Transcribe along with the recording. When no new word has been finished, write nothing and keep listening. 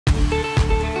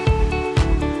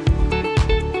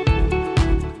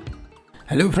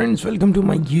Hello friends, welcome to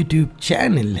my YouTube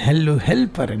channel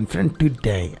Hellohelper, and friend,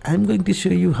 today I'm going to show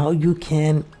you how you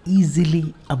can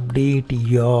easily update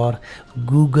your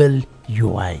Google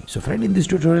UI. So friend, in this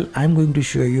tutorial I'm going to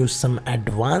show you some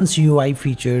advanced UI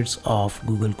features of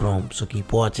Google Chrome, so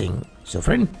keep watching. So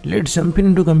friend, let's jump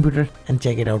into computer and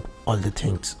check it out all the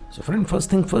things. So friend, first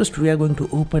thing first, we are going to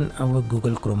open our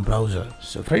Google Chrome browser.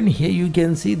 So friend, here you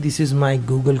can see this is my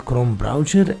Google Chrome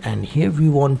browser, and here we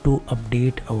want to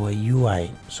update our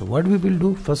UI. So what we will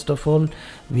do, first of all,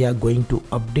 we are going to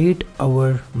update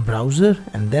our browser,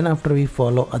 and then after we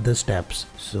follow other steps.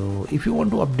 So if you want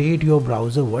to update your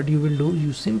browser, what you will do,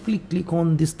 you simply click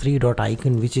on this three dot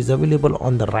icon which is available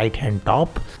on the right hand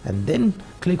top, and then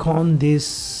click on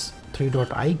this three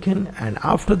dot icon, and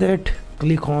after that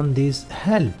click on this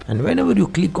help. And whenever you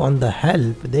click on the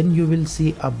help, then you will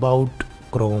see about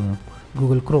Chrome,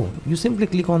 Google Chrome. You simply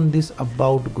click on this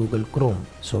about Google Chrome.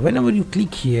 So whenever you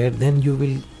click here, then you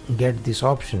will get this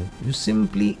option. You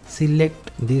simply select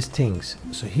these things.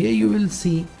 So here you will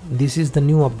see this is the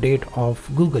new update of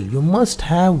Google. You must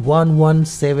have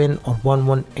 1.17 or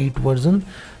 1.18 version,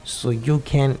 so you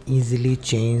can easily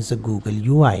change the Google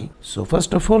UI. So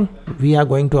first of all, we are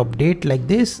going to update like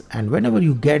this, and whenever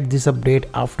you get this update,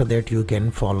 after that you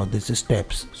can follow these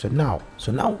steps. So now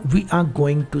we are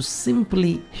going to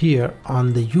simply, here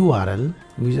on the URL,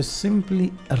 we just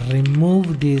simply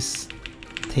remove these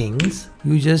things.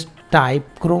 You just type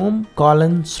chrome : /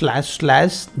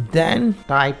 then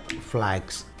type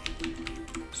flags.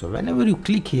 So whenever you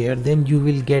click here, then you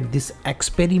will get this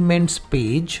experiments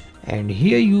page, and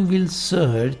here you will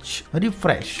search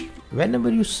refresh. Whenever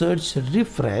you search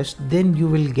refresh, then you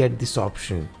will get this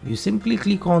option. You simply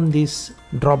click on this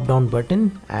drop down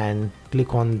button and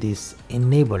click on this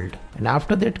enabled, and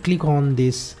after that click on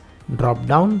this drop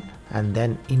down and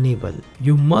then enable.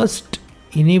 You must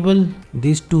enable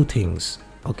these two things.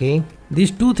 Okay, these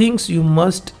two things you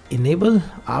must enable.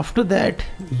 After that,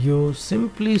 you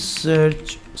simply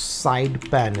search side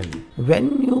panel.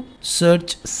 When you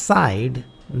search side,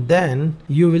 then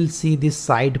you will see this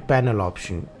side panel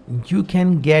option. You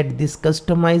can get this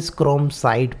customized Chrome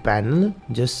side panel.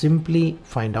 Just simply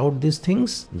find out these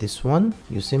things. This one,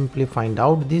 you simply find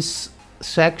out this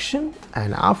section,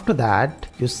 and after that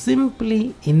you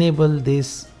simply enable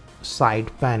this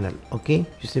side panel. Okay,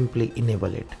 you simply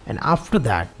enable it, and after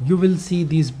that you will see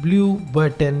this blue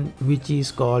button which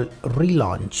is called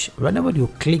relaunch. Whenever you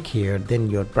click here, then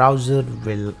your browser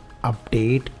will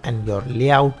update and your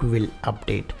layout will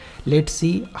update. Let's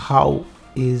see how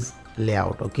is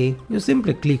layout. Okay, you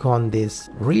simply click on this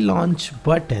relaunch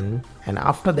button, and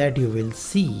after that you will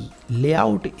see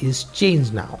layout is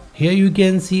changed now. Here you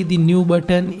can see the new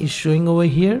button is showing over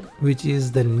here, which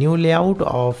is the new layout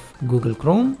of Google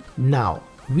Chrome. Now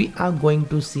we are going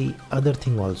to see other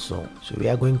thing also. So we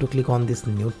are going to click on this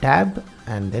new tab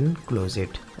and then close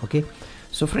it. Okay,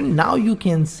 so friend, now you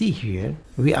can see here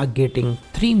we are getting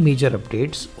three major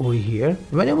updates over here.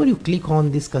 Whenever you click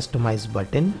on this customize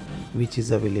button, which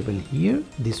is available here,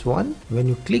 this one, when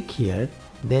you click here,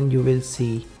 then you will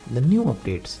see the new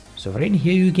updates. So friend,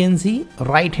 here you can see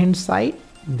right hand side,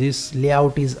 this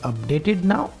layout is updated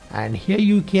now, and here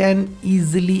you can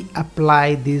easily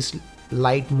apply this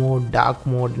light mode, dark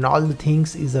mode, and all the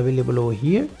things is available over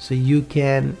here, so you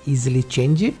can easily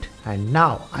change it. And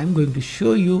now I'm going to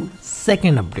show you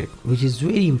second update, which is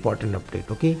very important update.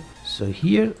 Okay, so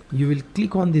here you will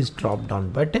click on this drop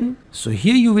down button. So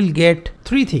here you will get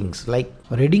three things like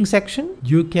reading section.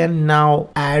 You can now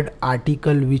add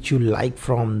article which you like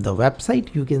from the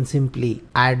website. You can simply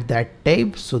add that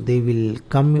tab, so they will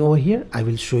come over here. I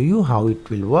will show you how it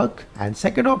will work. And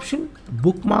second option,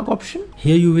 bookmark option.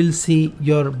 Here you will see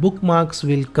your bookmarks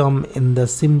will come in the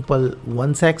simple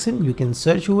one section. You can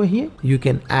search over here, you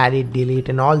can add it, delete,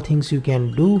 and all things you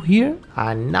can do here.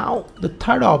 And now the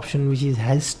third option, which is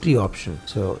history option.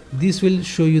 So this will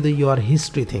show you your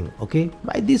history thing. Okay,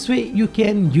 by this way you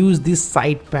can use this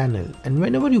side panel, and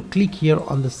whenever you click here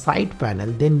on the side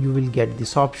panel, then you will get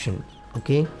this option.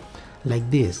 Okay, like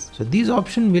this. So this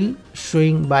option will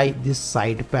showing by this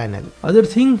side panel. Other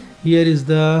thing, here is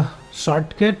the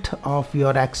shortcut of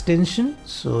your extension,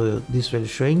 so this will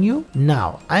showing you.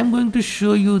 Now I'm going to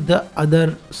show you the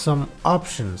other some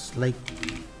options. Like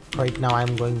right now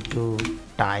I'm going to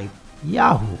type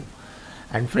Yahoo,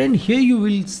 and friend, here you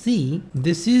will see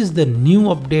this is the new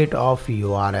update of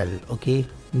URL. Okay,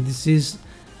 this is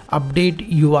update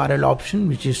URL option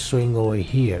which is showing over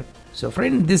here. So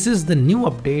friend, this is the new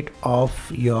update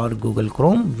of your Google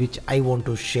Chrome which I want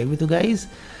to share with you guys.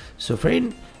 So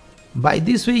friend, by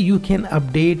this way you can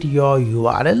update your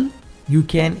URL. You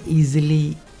can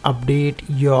easily update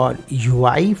your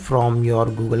UI from your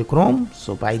Google Chrome.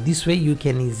 So by this way you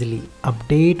can easily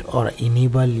update or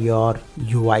enable your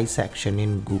UI section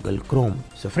in Google Chrome.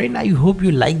 So friend, I hope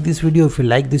you like this video. If you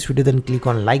like this video, then click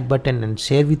on like button and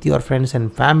share with your friends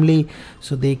and family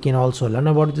so they can also learn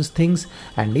about these things.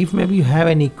 And if maybe you have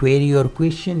any query or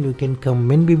question, you can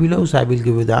comment below, so I will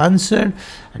give you the answer.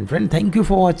 And friend, thank you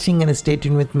for watching and stay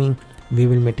tuned with me. We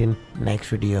will meet in next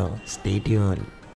video. Stay tuned.